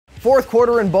Fourth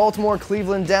quarter in Baltimore,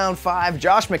 Cleveland down 5.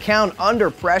 Josh McCown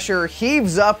under pressure,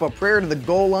 heaves up a prayer to the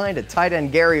goal line to tight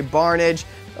end Gary Barnidge.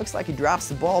 Looks like he drops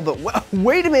the ball, but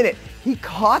wait a minute, he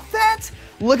caught that?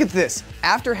 Look at this.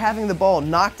 After having the ball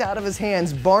knocked out of his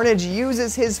hands, Barnidge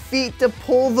uses his feet to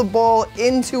pull the ball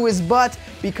into his butt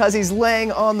because he's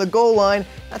laying on the goal line.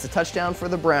 That's a touchdown for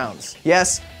the Browns.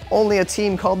 Yes, only a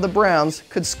team called the Browns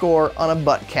could score on a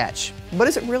butt catch. But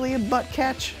is it really a butt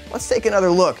catch? Let's take another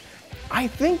look. I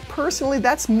think personally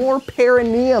that's more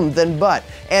perineum than butt.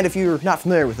 And if you're not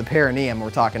familiar with the perineum, we're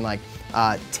talking like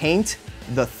taint,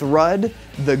 the thrud,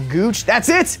 the gooch. That's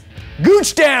it!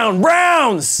 Gooch down,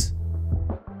 Browns!